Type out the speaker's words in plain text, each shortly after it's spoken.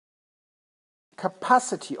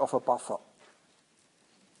capacity of a buffer.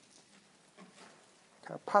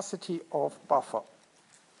 Capacity of buffer.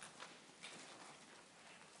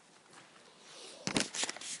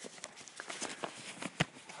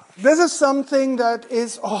 This is something that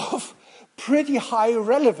is of pretty high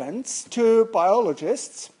relevance to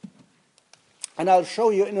biologists, and I'll show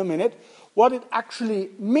you in a minute what it actually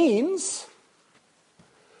means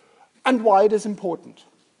and why it is important.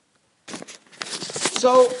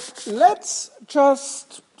 So let's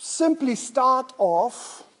just simply start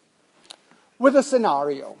off with a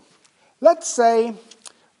scenario. Let's say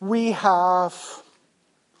we have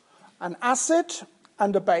an acid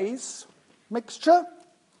and a base mixture.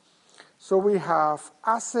 So we have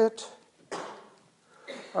acid,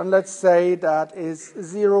 and let's say that is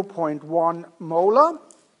 0.1 molar.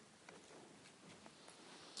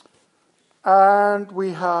 And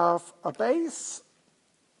we have a base.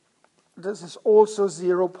 This is also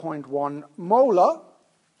 0.1 molar.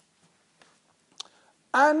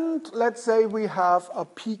 And let's say we have a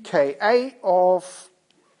pKa of,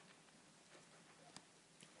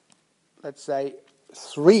 let's say,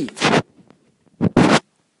 3.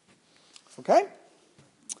 Okay?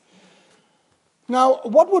 Now,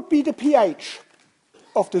 what would be the pH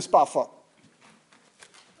of this buffer?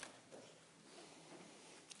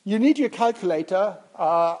 You need your calculator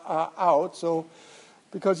out, so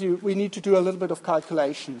because we need to do a little bit of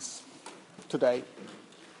calculations today.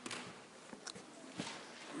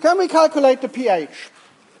 Can we calculate the pH?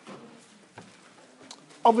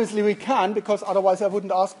 Obviously we can, because otherwise I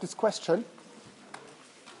wouldn't ask this question.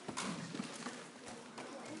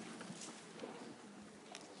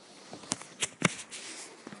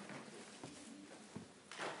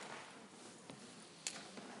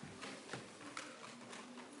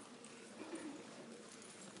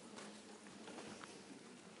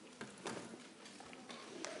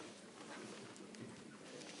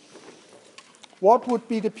 What would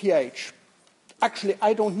be the pH? Actually,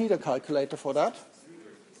 I don't need a calculator for that.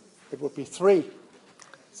 It would be 3.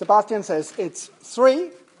 Sebastian says it's 3.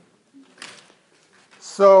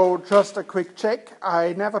 So just a quick check.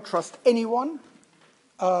 I never trust anyone,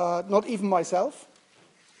 not even myself.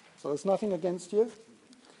 So there's nothing against you.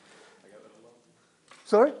 I get that a lot.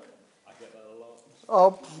 Sorry? I get that a lot.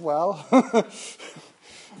 Oh, well.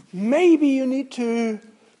 Maybe you need to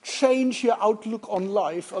change your outlook on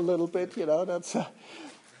life a little bit, you know. That's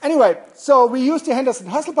anyway, so we use the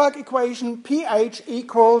Henderson-Hasselbalch equation. pH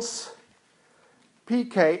equals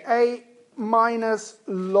pKa minus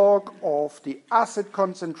log of the acid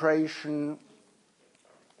concentration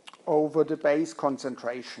over the base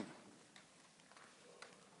concentration.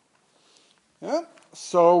 Yeah?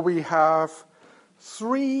 So we have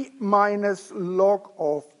 3 minus log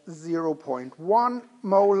of 0.1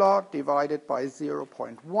 molar divided by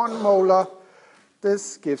 0.1 molar.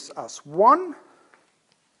 This gives us 1.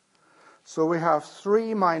 So we have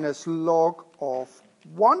 3 minus log of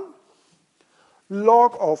 1.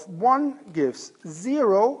 Log of 1 gives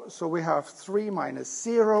 0, so we have 3 minus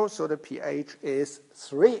 0, so the pH is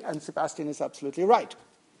 3, and Sebastian is absolutely right.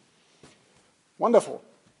 Wonderful.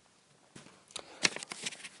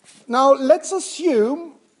 Now let's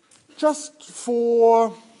assume, just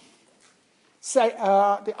for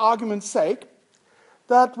the argument's sake,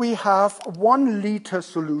 that we have 1 liter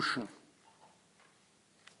solution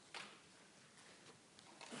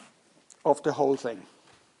of the whole thing.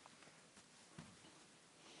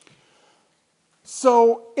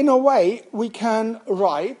 So in a way, we can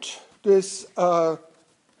write this, the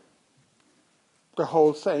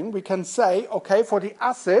whole thing. We can say, okay, for the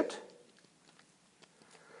acid,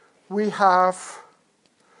 we have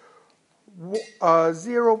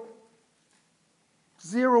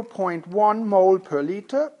 0.1 mole per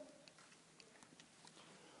liter.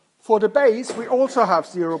 For the base, we also have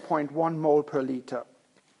 0.1 mole per liter.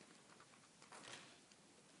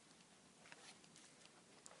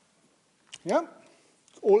 Yeah?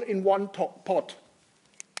 All in one pot.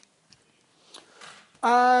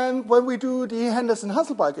 And when we do the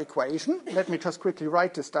Henderson-Hasselbalch equation, let me just quickly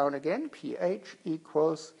write this down again. pH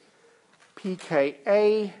equals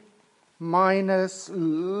pKa minus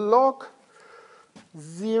log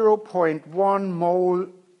 0.1 mole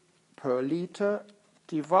per liter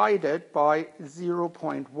divided by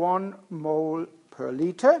 0.1 mole per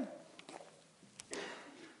liter.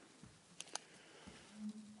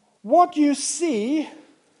 What you see,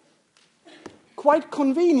 quite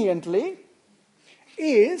conveniently,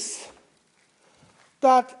 is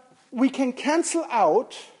that we can cancel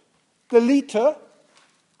out the liter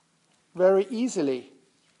very easily.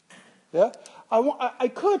 Yeah? I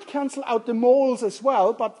could cancel out the moles as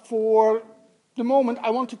well, but for the moment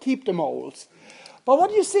I want to keep the moles. But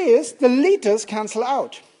what you see is the liters cancel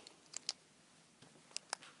out.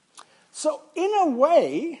 So in a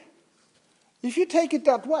way, if you take it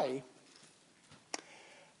that way,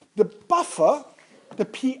 the buffer, the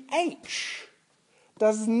pH,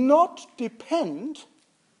 does not depend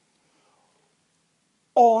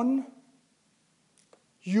on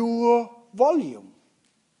your volume.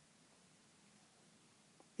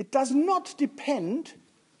 It does not depend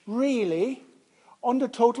really on the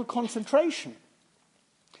total concentration.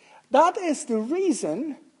 That is the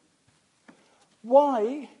reason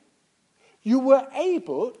why you were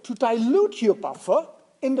able to dilute your buffer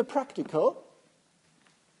in the practical,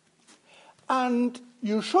 and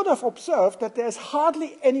you should have observed that there's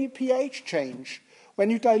hardly any pH change when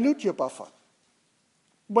you dilute your buffer.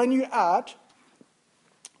 When you add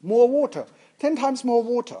more water, 10 times more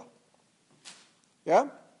water. Yeah?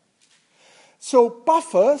 So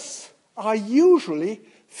buffers are usually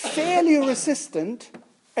fairly resistant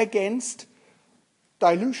against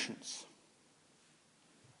dilutions.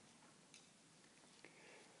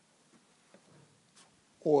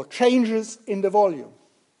 Or changes in the volume.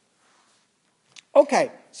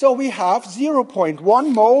 Okay, so we have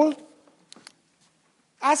 0.1 mole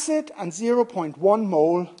acid and 0.1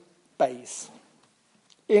 mole base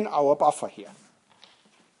in our buffer here.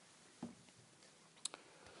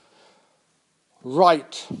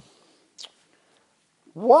 Right.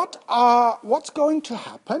 What's going to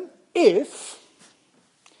happen if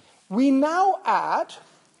we now add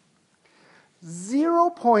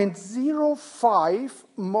 0.05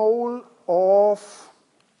 mole of,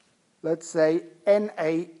 let's say,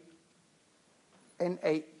 NaOH,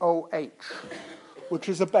 which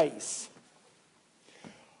is a base?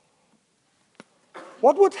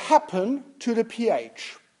 What would happen to the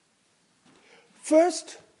pH?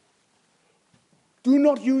 First, do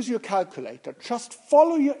not use your calculator. Just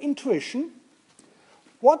follow your intuition.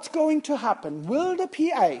 What's going to happen? Will the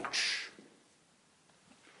pH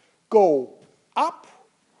go up,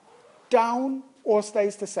 down, or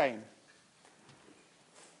stays the same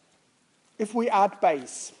if we add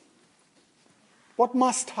base? What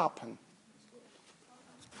must happen?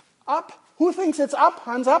 Up? Who thinks it's up?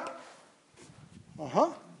 Hands up.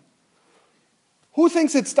 Who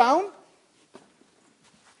thinks it's down?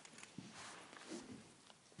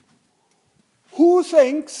 Who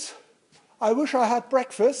thinks, I wish I had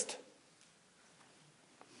breakfast?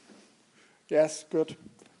 Yes, good.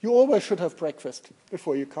 You always should have breakfast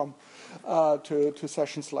before you come to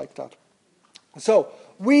sessions like that. So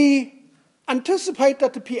we anticipate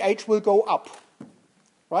that the pH will go up,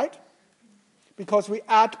 right? Because we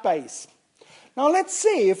add base. Now let's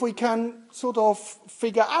see if we can sort of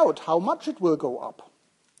figure out how much it will go up.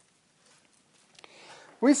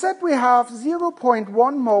 We said we have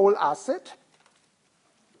 0.1 mole acid,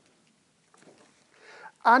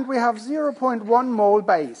 and we have 0.1 mole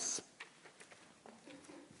base.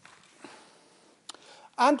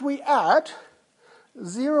 And we add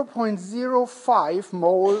 0.05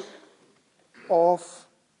 mole of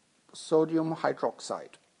sodium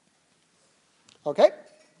hydroxide. Okay?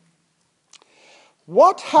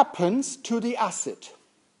 What happens to the acid?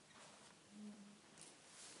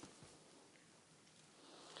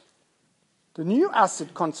 The new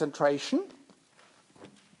acid concentration,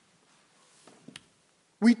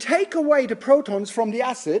 we take away the protons from the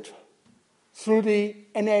acid through the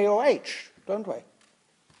NaOH, don't we?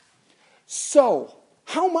 So,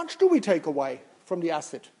 how much do we take away from the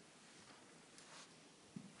acid?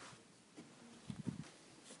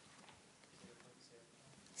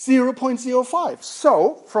 .05.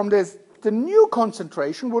 So, from this, the new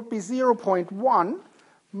concentration would be 0.1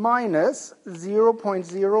 minus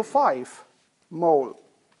 0.05 mole.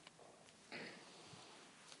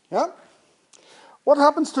 Yeah? What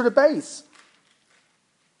happens to the base?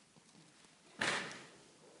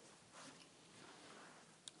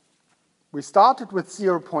 We started with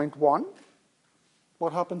 0.1.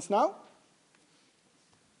 What happens now?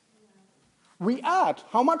 We add.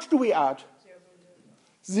 How much do we add?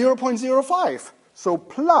 0.05. So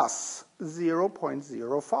plus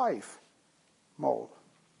 0.05 mole.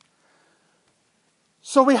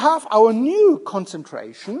 So we have our new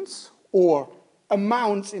concentrations, or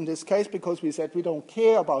amounts in this case, because we said we don't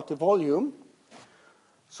care about the volume.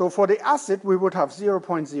 So for the acid, we would have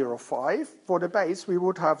 0.05. For the base, we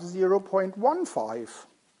would have 0.15.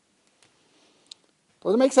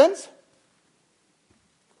 Does it make sense?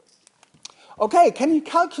 Okay, can you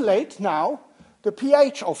calculate now the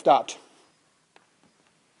pH of that?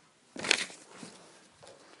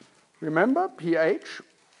 Remember, pH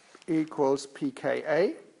equals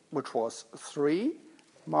pKa, which was 3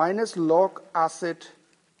 minus log acid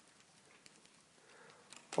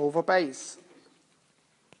over base.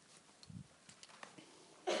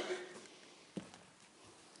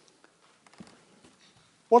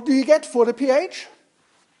 What do you get for the pH?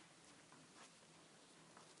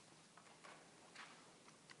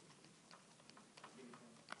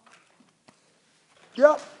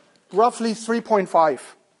 Yeah, roughly 3.5.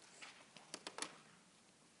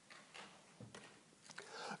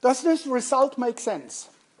 Does this result make sense?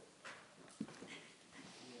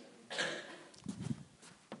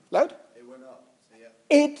 Loud? It went up. So yeah.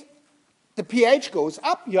 The pH goes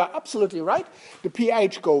up. You're absolutely right. The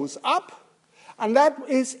pH goes up. And that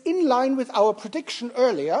is in line with our prediction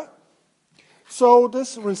earlier. So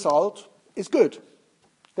this result is good.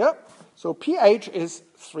 Yeah? So pH is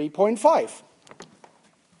 3.5.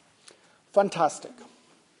 Fantastic.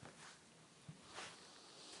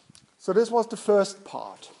 So this was the first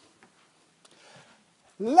part.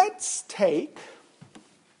 Let's take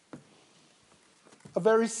a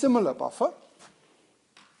very similar buffer.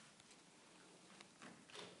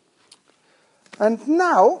 And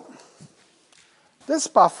now, this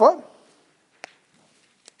buffer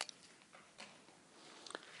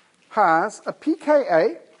has a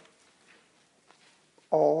pKa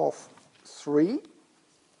of 3.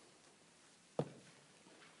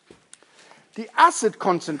 The acid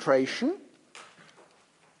concentration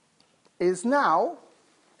is now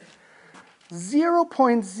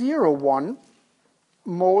 0.01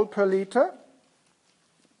 mole per liter,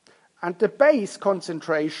 and the base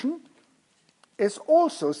concentration is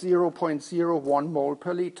also 0.01 mole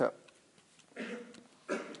per liter.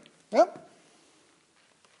 Yep.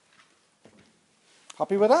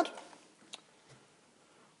 Happy with that?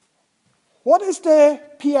 What is the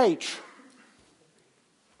pH?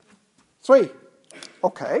 3.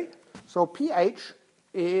 Okay, so pH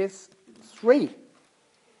is 3.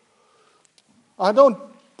 I don't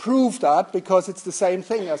prove that because it's the same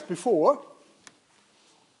thing as before.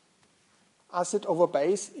 Acid over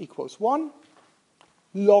base equals 1.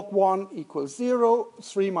 Log 1 equals 0.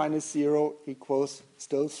 3 minus 0 equals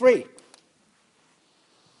still 3.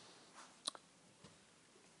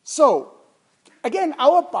 So, again,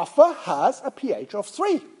 our buffer has a pH of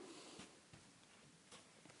 3.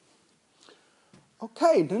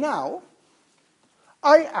 Okay, now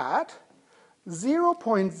I add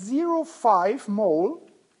 0.05 mole,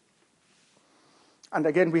 and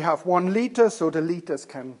again we have 1 liter, so the liters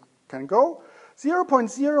can go,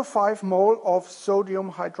 0.05 mole of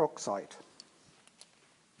sodium hydroxide.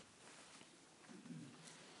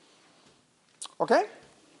 Okay?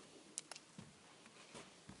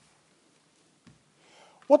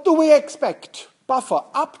 What do we expect? Buffer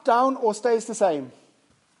up, down, or stays the same?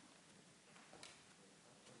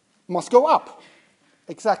 Must go up.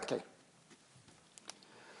 Exactly.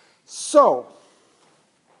 So,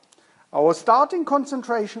 our starting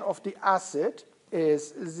concentration of the acid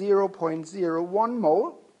is 0.01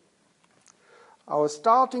 mole. Our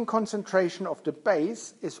starting concentration of the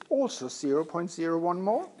base is also 0.01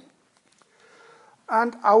 mole.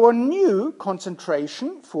 And our new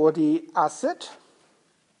concentration for the acid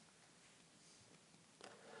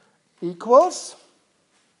equals,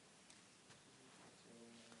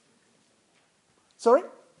 sorry?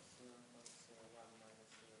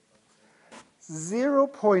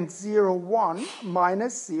 0.01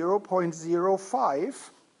 minus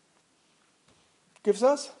 0.05 gives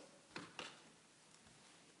us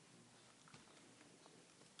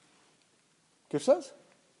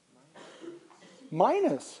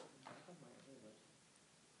minus.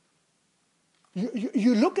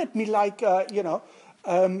 You look at me like, you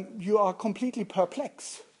are completely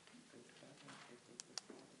perplexed.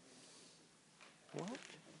 What?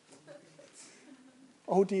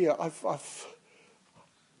 Oh dear,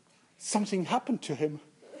 something happened to him.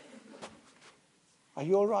 Are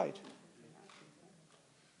you all right?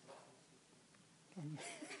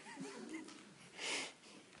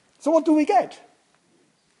 So what do we get?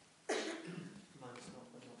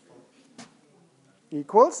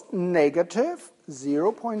 Equals negative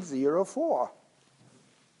 0.04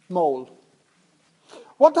 mole.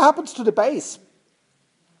 What happens to the base?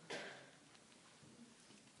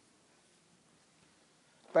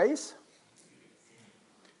 Base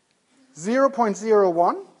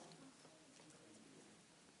 0.01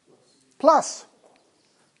 plus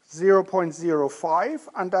 0.05,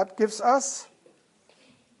 and that gives us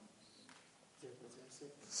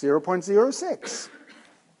 0.06.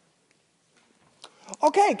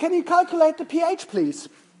 Okay, can you calculate the pH, please,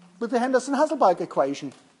 with the Henderson-Hasselbalch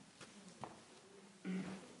equation?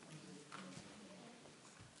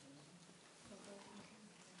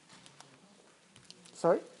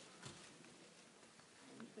 Sorry?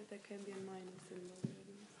 But there can be a minus in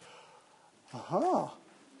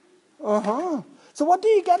logarithms. So what do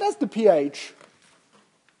you get as the pH?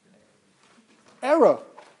 Error.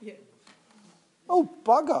 Yeah. Oh,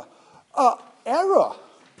 bugger. Error.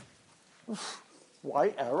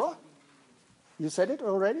 Why error? You said it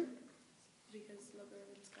already? Because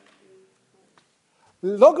logarithms can't be.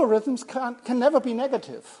 Logarithms can never be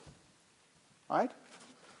negative. Right?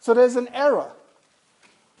 So there's an error.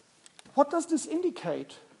 What does this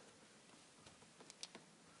indicate?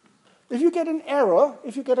 If you get an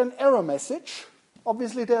error message,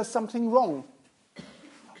 obviously there's something wrong.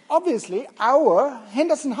 Obviously, our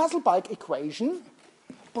Henderson-Hasselbalch equation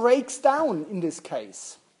breaks down in this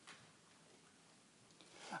case.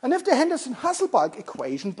 And if the Henderson-Hasselbalch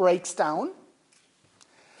equation breaks down,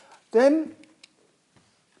 then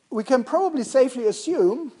we can probably safely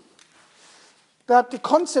assume that the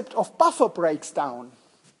concept of buffer breaks down.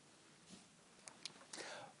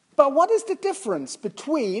 But what is the difference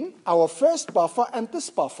between our first buffer and this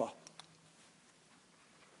buffer?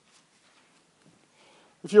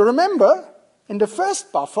 If you remember, in the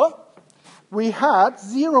first buffer, we had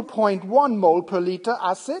 0.1 mole per liter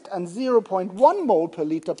acid and 0.1 mole per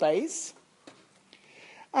liter base.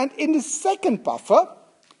 And in the second buffer,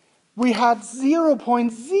 we had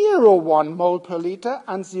 0.01 mole per liter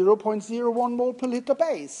and 0.01 mole per liter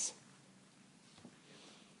base.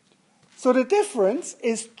 So the difference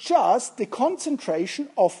is just the concentration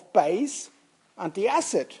of base and the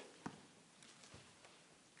acid.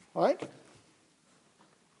 Right?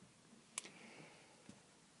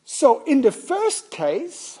 So in the first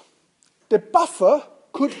case, the buffer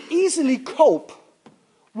could easily cope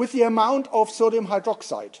with the amount of sodium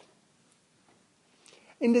hydroxide.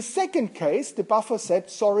 In the second case, the buffer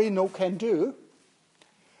said, sorry, no can do.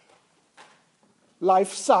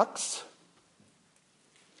 Life sucks.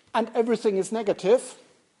 And everything is negative,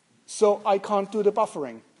 so I can't do the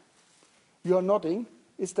buffering. You're nodding.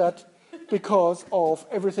 Is that because of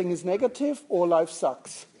everything is negative or life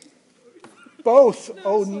sucks? Both.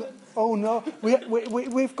 Oh no.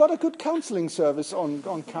 We've got a good counseling service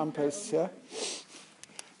on campus. Yeah?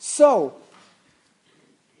 So,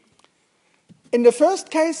 in the first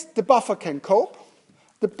case, the buffer can cope.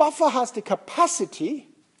 The buffer has the capacity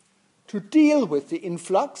to deal with the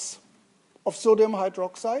influx of sodium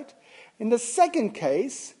hydroxide. In the second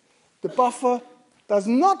case, the buffer does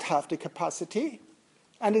not have the capacity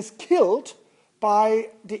and is killed by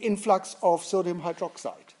the influx of sodium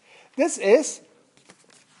hydroxide. This is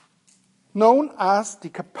known as the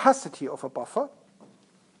capacity of a buffer.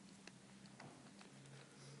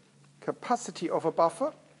 Capacity of a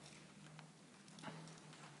buffer,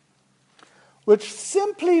 which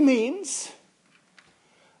simply means,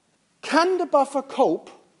 can the buffer cope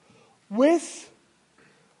with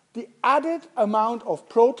the added amount of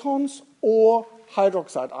protons or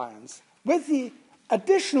hydroxide ions, with the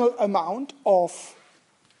additional amount of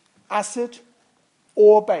acid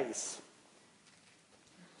or base?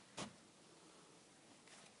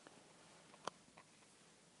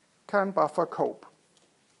 Can buffer cope?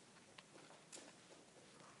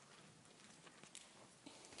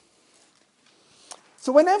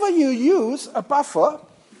 So whenever you use a buffer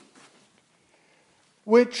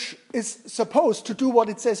which is supposed to do what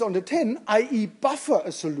it says on the tin, i.e. buffer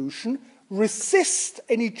a solution, resist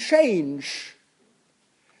any change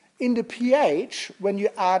in the pH when you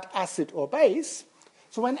add acid or base.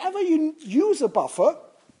 So whenever you use a buffer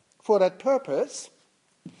for that purpose,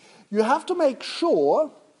 you have to make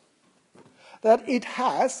sure that it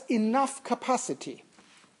has enough capacity.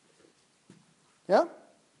 Yeah?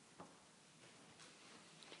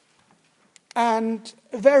 And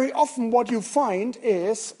very often what you find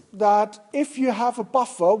is that if you have a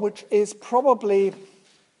buffer which is probably,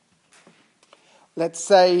 let's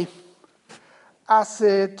say,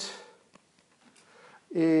 acid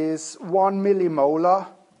is 1 millimolar,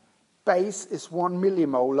 base is 1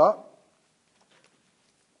 millimolar,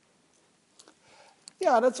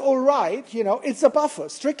 yeah, that's all right, you know, it's a buffer.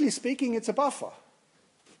 Strictly speaking, it's a buffer.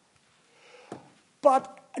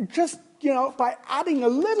 But just, you know, by adding a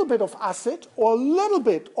little bit of acid or a little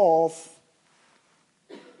bit of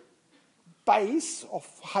base, of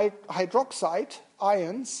hydroxide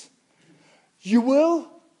ions, you will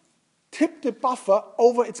tip the buffer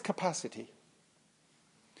over its capacity.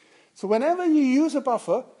 So whenever you use a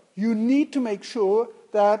buffer, you need to make sure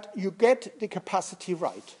that you get the capacity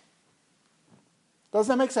right. Does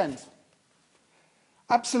that make sense?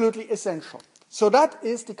 Absolutely essential. So that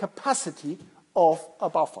is the capacity of a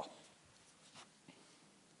buffer.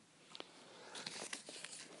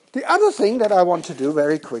 The other thing that I want to do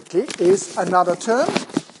very quickly is another term,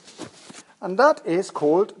 and that is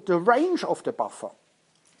called the range of the buffer.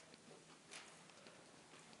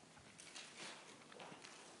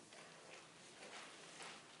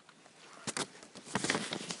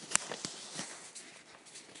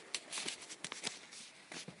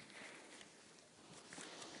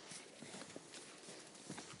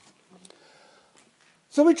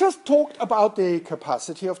 So we just talked about the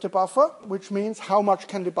capacity of the buffer, which means how much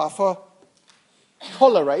can the buffer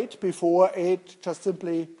tolerate before it just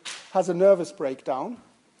simply has a nervous breakdown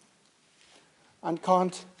and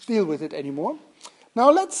can't deal with it anymore.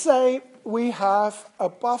 Now let's say we have a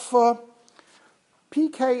buffer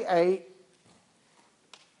pKa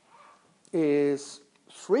is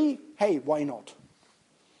 3. Hey, why not?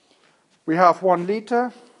 We have 1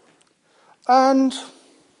 liter and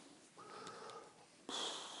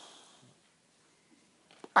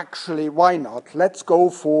actually, why not? Let's go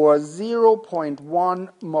for 0.1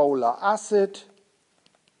 molar acid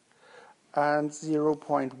and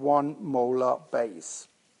 0.1 molar base.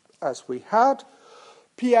 As we had,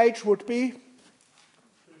 pH would be,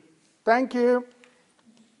 thank you,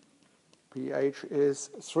 pH is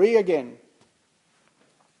 3 again.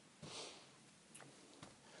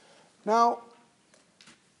 Now,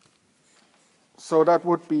 so that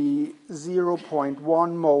would be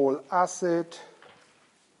 0.1 mole acid,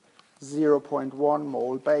 0.1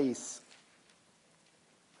 mole base.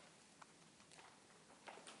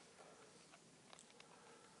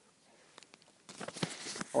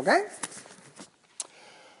 Okay?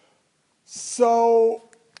 So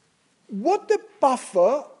what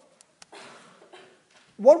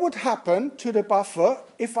would happen to the buffer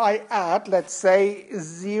if I add, let's say,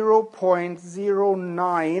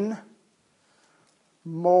 0.09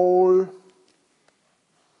 mole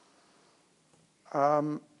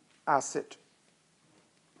acid?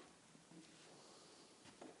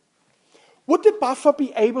 Would the buffer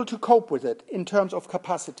be able to cope with it in terms of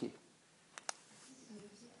capacity?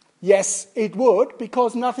 Yes, it would,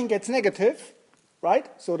 because nothing gets negative, right?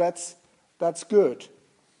 So that's good.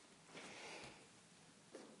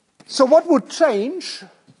 So what would change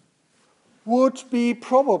would be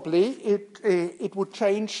probably, it would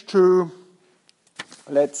change to,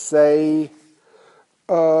 let's say,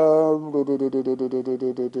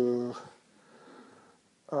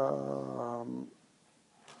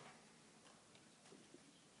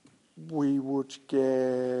 we would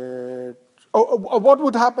get, what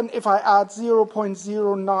would happen if I add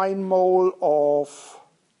 0.09 mole of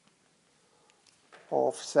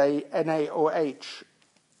say, NaOH?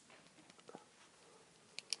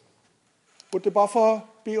 Would the buffer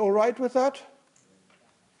be all right with that?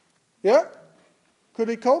 Yeah? Could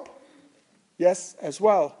it cope? Yes, as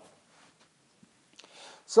well.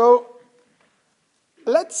 So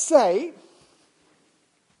let's say,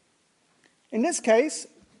 in this case,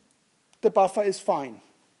 the buffer is fine.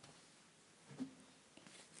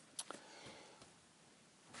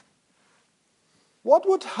 What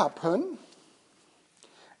would happen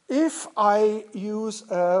if I use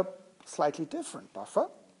a slightly different buffer?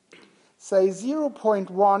 Say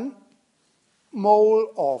 0.1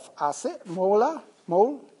 mole of acid, mole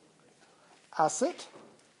acid,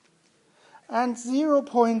 and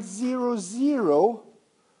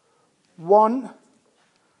 0.001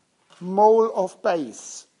 mole of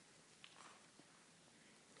base.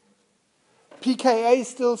 pKa is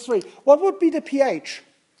still 3. What would be the pH?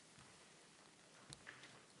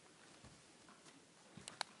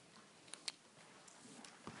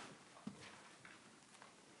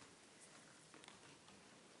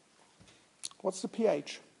 What's the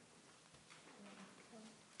pH?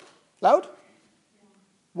 Loud?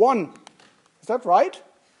 1. Is that right?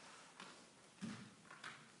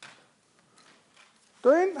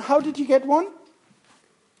 Dorian, how did you get 1?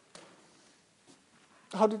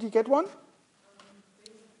 How did you get 1?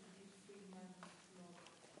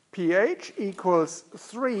 pH equals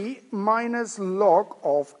 3 minus log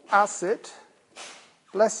of acid,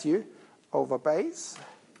 bless you, over base,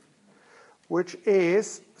 which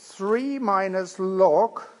is 3 minus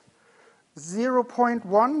log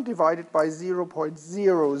 0.1 divided by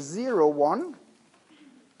 0.001.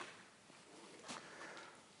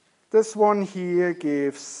 This one here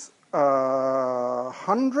gives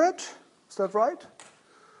 100, is that right?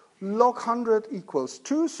 Log 100 equals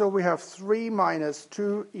 2, so we have 3 minus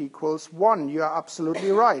 2 equals 1. You are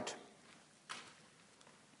absolutely right.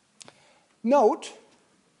 Note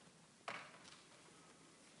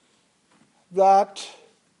that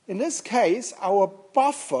in this case, our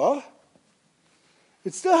buffer,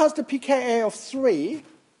 it still has the pKa of 3,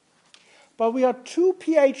 but we are 2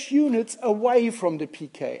 pH units away from the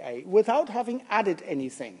pKa without having added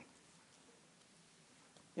anything.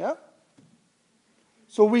 Yeah?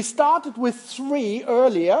 So we started with 3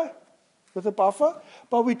 earlier with the buffer,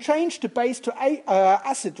 but we changed the base to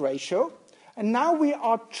acid ratio, and now we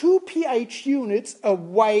are 2 pH units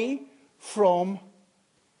away from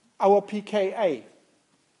our pKa.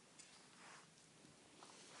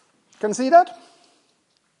 Can you see that?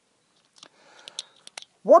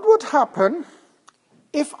 What would happen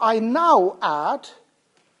if I now add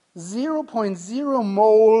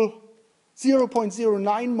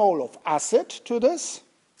 0.09 mole of acid to this?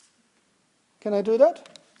 Can I do that?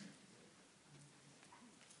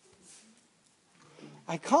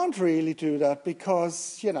 I can't really do that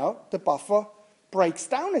because, the buffer breaks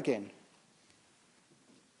down again.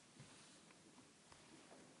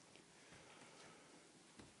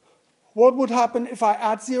 What would happen if I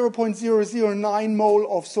add 0.009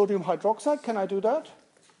 mole of sodium hydroxide? Can I do that?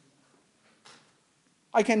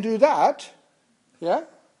 I can do that. Yeah?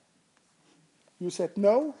 You said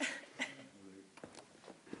no? I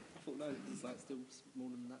thought no, it's like still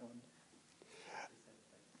smaller than that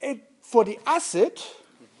one. For the acid,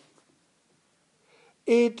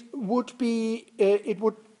 it would be,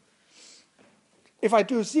 if I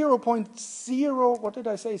do 0.0, what did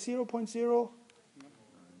I say,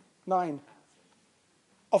 0.09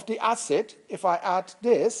 of the acid, if I add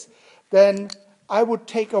this, then I would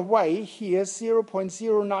take away here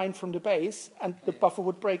 0.09 from the base, and the buffer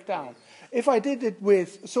would break down. If I did it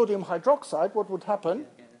with sodium hydroxide, what would happen?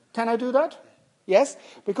 Can I do that? Yes,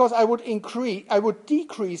 because I would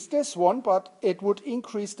decrease this one, but it would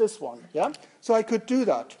increase this one. Yeah, so I could do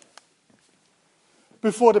that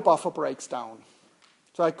before the buffer breaks down.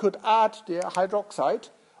 So I could add the hydroxide,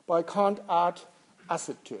 but I can't add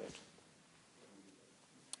acid to it.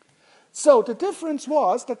 So the difference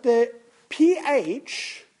was that the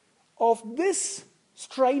pH of this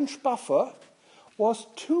strange buffer was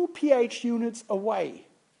 2 pH units away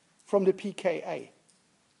from the pKa.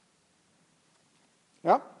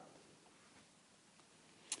 Yeah?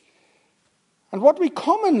 And what we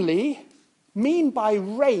commonly mean by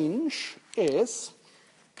range is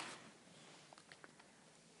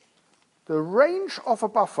the range of a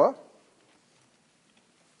buffer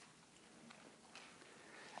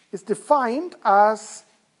is defined as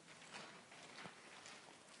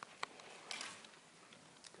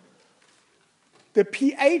the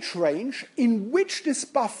pH range in which this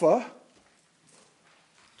buffer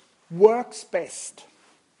works best,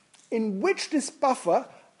 in which this buffer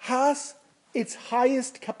has its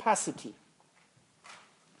highest capacity.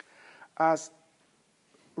 As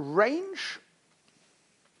range,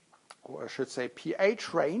 or I should say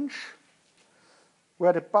pH range,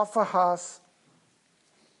 where the buffer has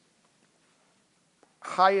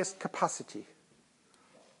highest capacity.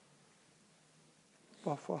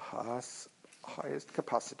 Buffer has highest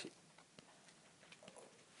capacity.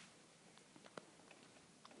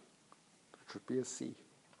 That should be a C.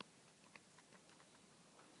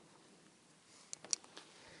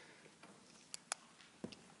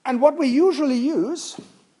 And what we usually use,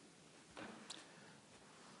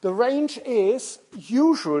 the range is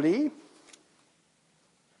usually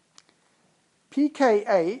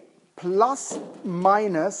pKa plus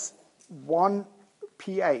minus 1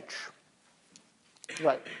 pH.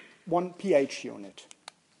 Right, 1 pH unit.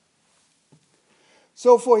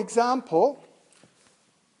 So for example,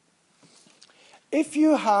 if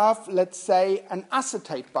you have, let's say, an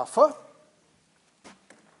acetate buffer,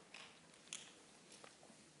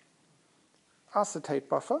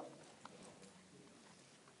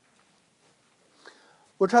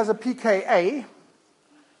 which has a pKa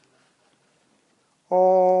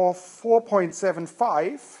of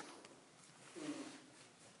 4.75,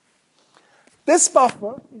 this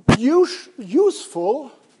buffer is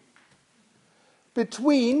useful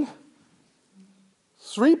between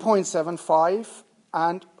 3.75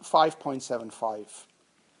 and 5.75.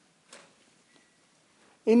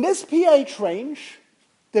 In this pH range,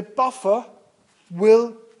 the buffer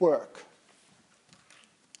will work,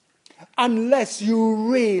 unless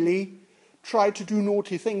you really try to do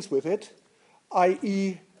naughty things with it,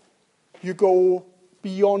 i.e. you go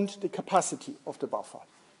beyond the capacity of the buffer.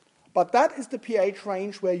 But that is the pH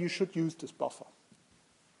range where you should use this buffer.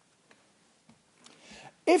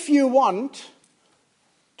 If you want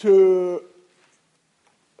to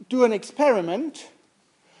do an experiment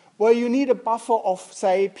where you need a buffer of,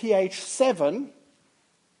 say, pH 7,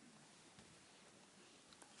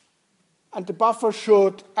 and the buffer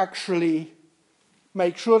should actually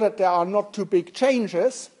make sure that there are not too big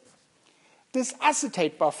changes, this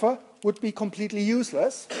acetate buffer would be completely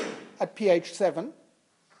useless, at pH 7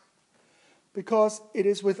 because it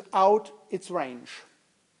is without its range.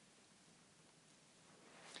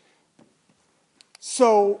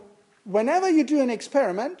 So whenever you do an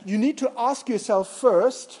experiment, you need to ask yourself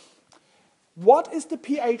first, what is the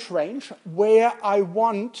pH range where I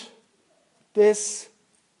want this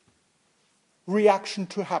reaction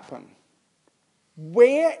to happen?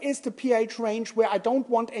 Where is the pH range where I don't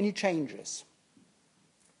want any changes?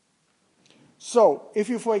 So, if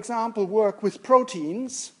you, for example, work with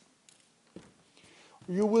proteins,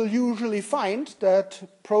 you will usually find that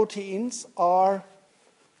proteins are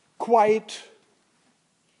quite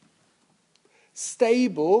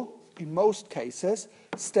stable, in most cases,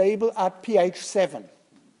 stable at pH 7.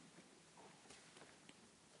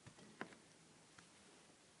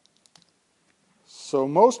 So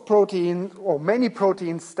most proteins, or many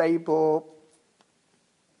proteins, stable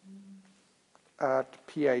at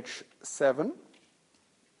pH 7.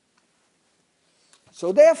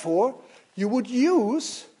 So therefore, you would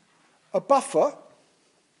use a buffer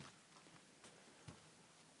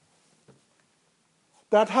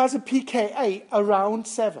that has a pKa around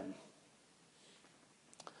 7.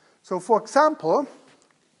 So for example,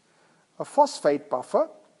 a phosphate buffer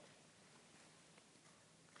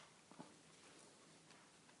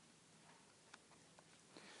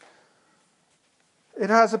it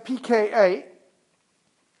has a pKa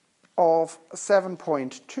of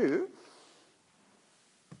 7.2.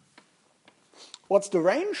 What's the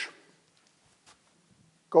range?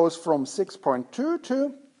 Goes from 6.2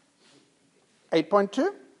 to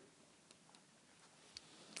 8.2.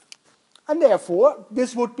 And therefore,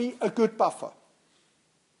 this would be a good buffer.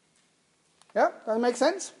 Yeah, does that make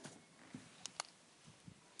sense?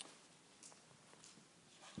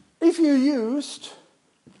 If you used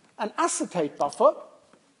an acetate buffer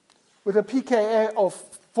with a pKa of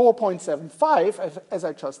 4.75, as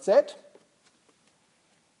I just said,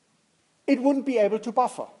 it wouldn't be able to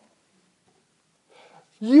buffer.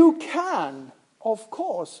 You can, of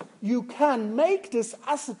course, you can make this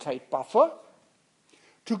acetate buffer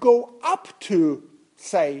to go up to,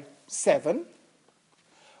 say, 7,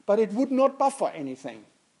 but it would not buffer anything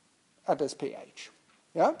at this pH.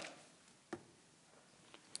 Yeah?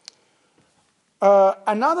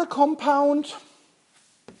 Another compound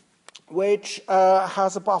which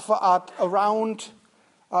has a buffer at around,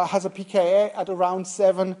 has a pKa at around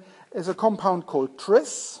 7 is a compound called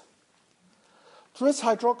tris.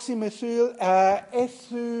 Tris-hydroxymethyl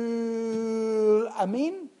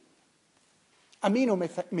ethylamine,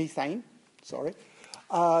 aminomethane, sorry.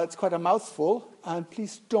 It's quite a mouthful, and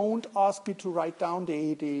please don't ask me to write down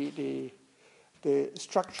the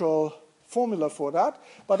structural formula for that,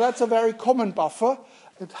 but that's a very common buffer.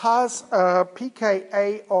 It has a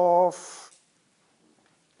pKa of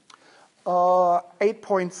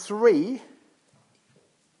 8.3,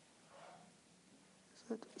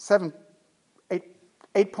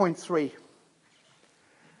 8.3.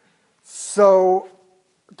 So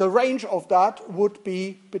the range of that would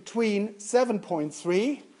be between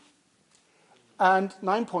 7.3 and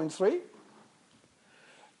 9.3.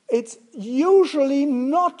 It's usually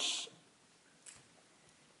not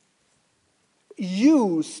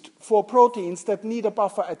used for proteins that need a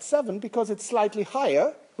buffer at 7 because it's slightly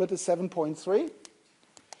higher with a 7.3.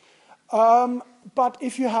 But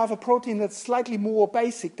if you have a protein that's slightly more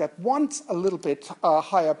basic that wants a little bit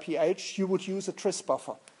higher pH, you would use a tris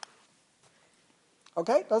buffer.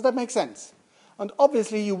 Okay, does that make sense? And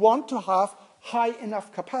obviously you want to have high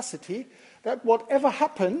enough capacity that whatever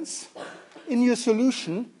happens in your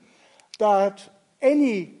solution, that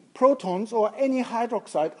any protons or any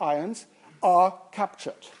hydroxide ions are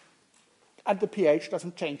captured. And the pH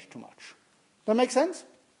doesn't change too much. That make sense?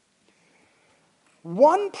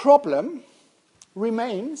 One problem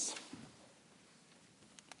remains,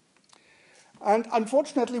 and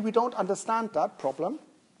unfortunately we don't understand that problem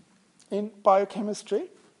in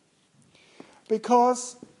biochemistry,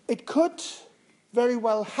 because it could very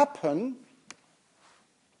well happen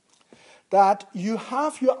that you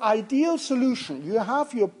have your ideal solution, you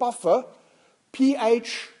have your buffer,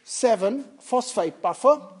 pH 7 phosphate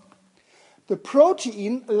buffer. The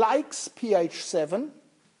protein likes pH 7,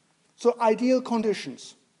 so ideal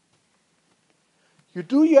conditions. You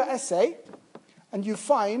do your assay, and you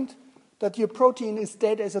find that your protein is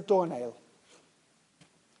dead as a doornail.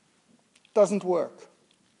 Doesn't work.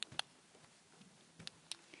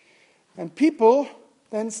 And people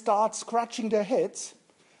then start scratching their heads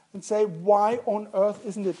and say, why on earth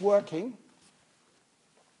isn't it working?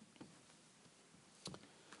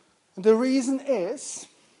 And the reason is,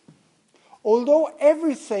 although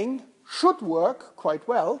everything should work quite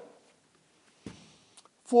well,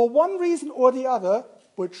 For one reason or the other,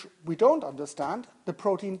 which we don't understand, the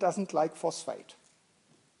protein doesn't like phosphate.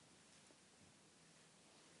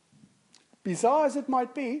 Bizarre as it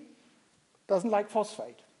might be, doesn't like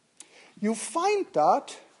phosphate. You find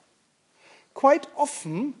that quite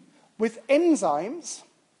often with enzymes,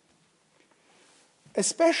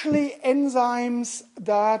 especially enzymes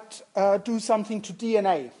that do something to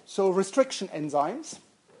DNA, so restriction enzymes.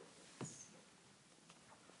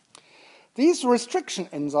 These restriction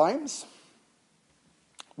enzymes,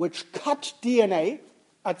 which cut DNA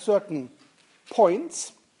at certain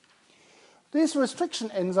points, these restriction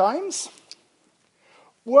enzymes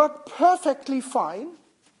work perfectly fine,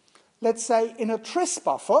 let's say, in a tris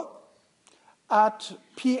buffer at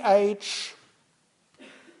pH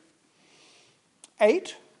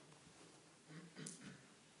 8,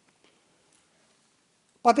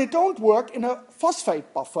 but they don't work in a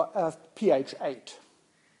phosphate buffer at pH 8.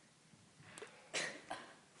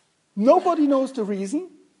 Nobody knows the reason.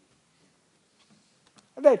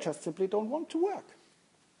 They just simply don't want to work.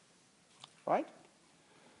 Right?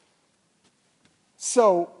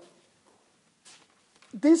 So,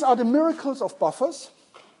 these are the miracles of buffers.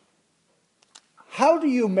 How do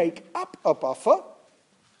you make up a buffer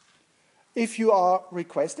if you are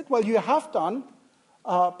requested? Well, you have done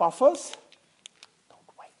buffers. Don't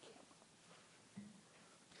wake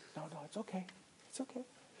him. No, it's okay. It's okay.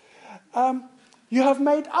 You have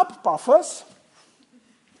made up buffers.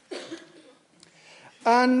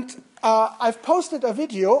 And I've posted a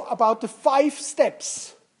video about the 5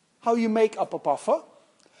 steps how you make up a buffer.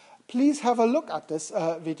 Please have a look at this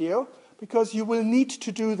video, because you will need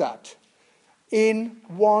to do that in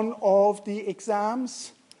one of the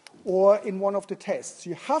exams or in one of the tests.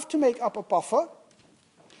 You have to make up a buffer,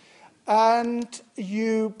 and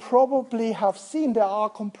you probably have seen there are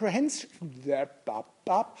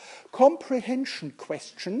comprehension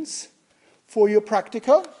questions for your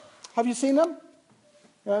practical. Have you seen them?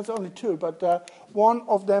 Yeah, it's only 2, but one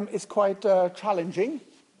of them is quite challenging.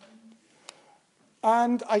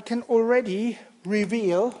 And I can already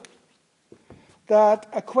reveal that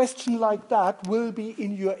a question like that will be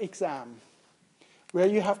in your exam, where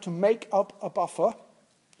you have to make up a buffer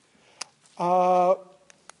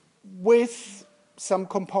with some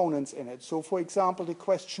components in it. So, for example, the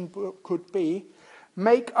question could be,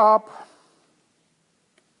 make up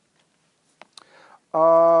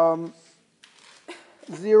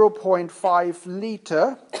 0.5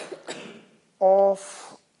 liter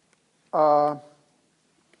of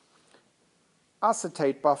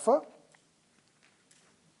acetate buffer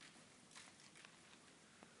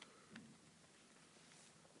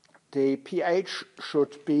the pH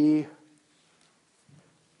should be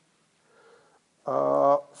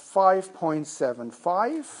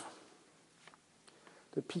 5.75.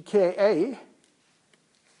 The pKa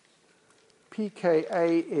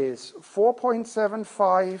is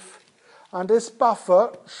 4.75, and this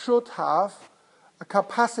buffer should have a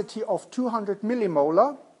capacity of 200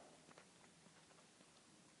 millimolar.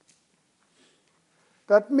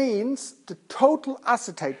 That means the total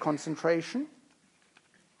acetate concentration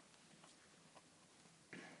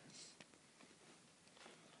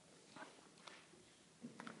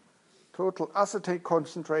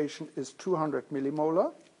is 200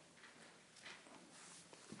 millimolar.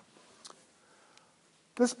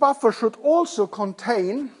 This buffer should also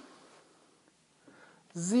contain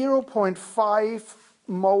 0.5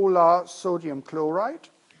 molar sodium chloride,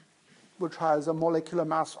 which has a molecular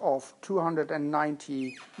mass of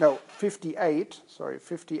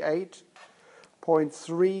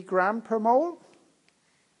 58.3 gram per mole.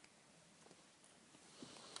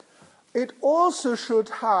 It also should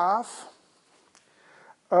have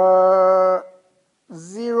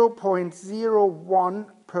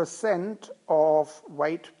 0.01% of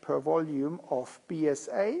weight per volume of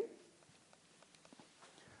BSA.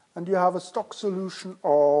 And you have a stock solution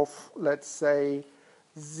of, let's say,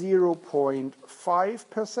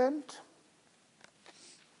 0.5%.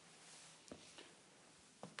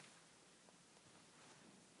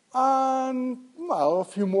 And, well, a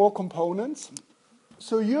few more components.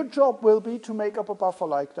 So your job will be to make up a buffer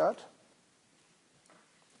like that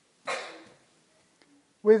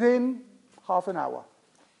within half an hour.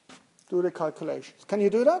 Do the calculations. Can you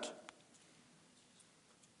do that?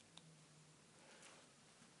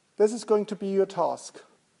 This is going to be your task.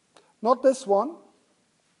 Not this one,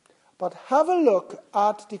 but have a look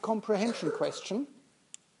at the comprehension question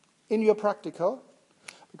in your practical,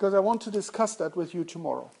 because I want to discuss that with you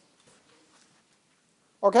tomorrow.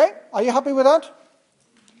 Okay? Are you happy with that?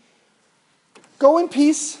 Go in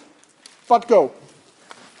peace, but go.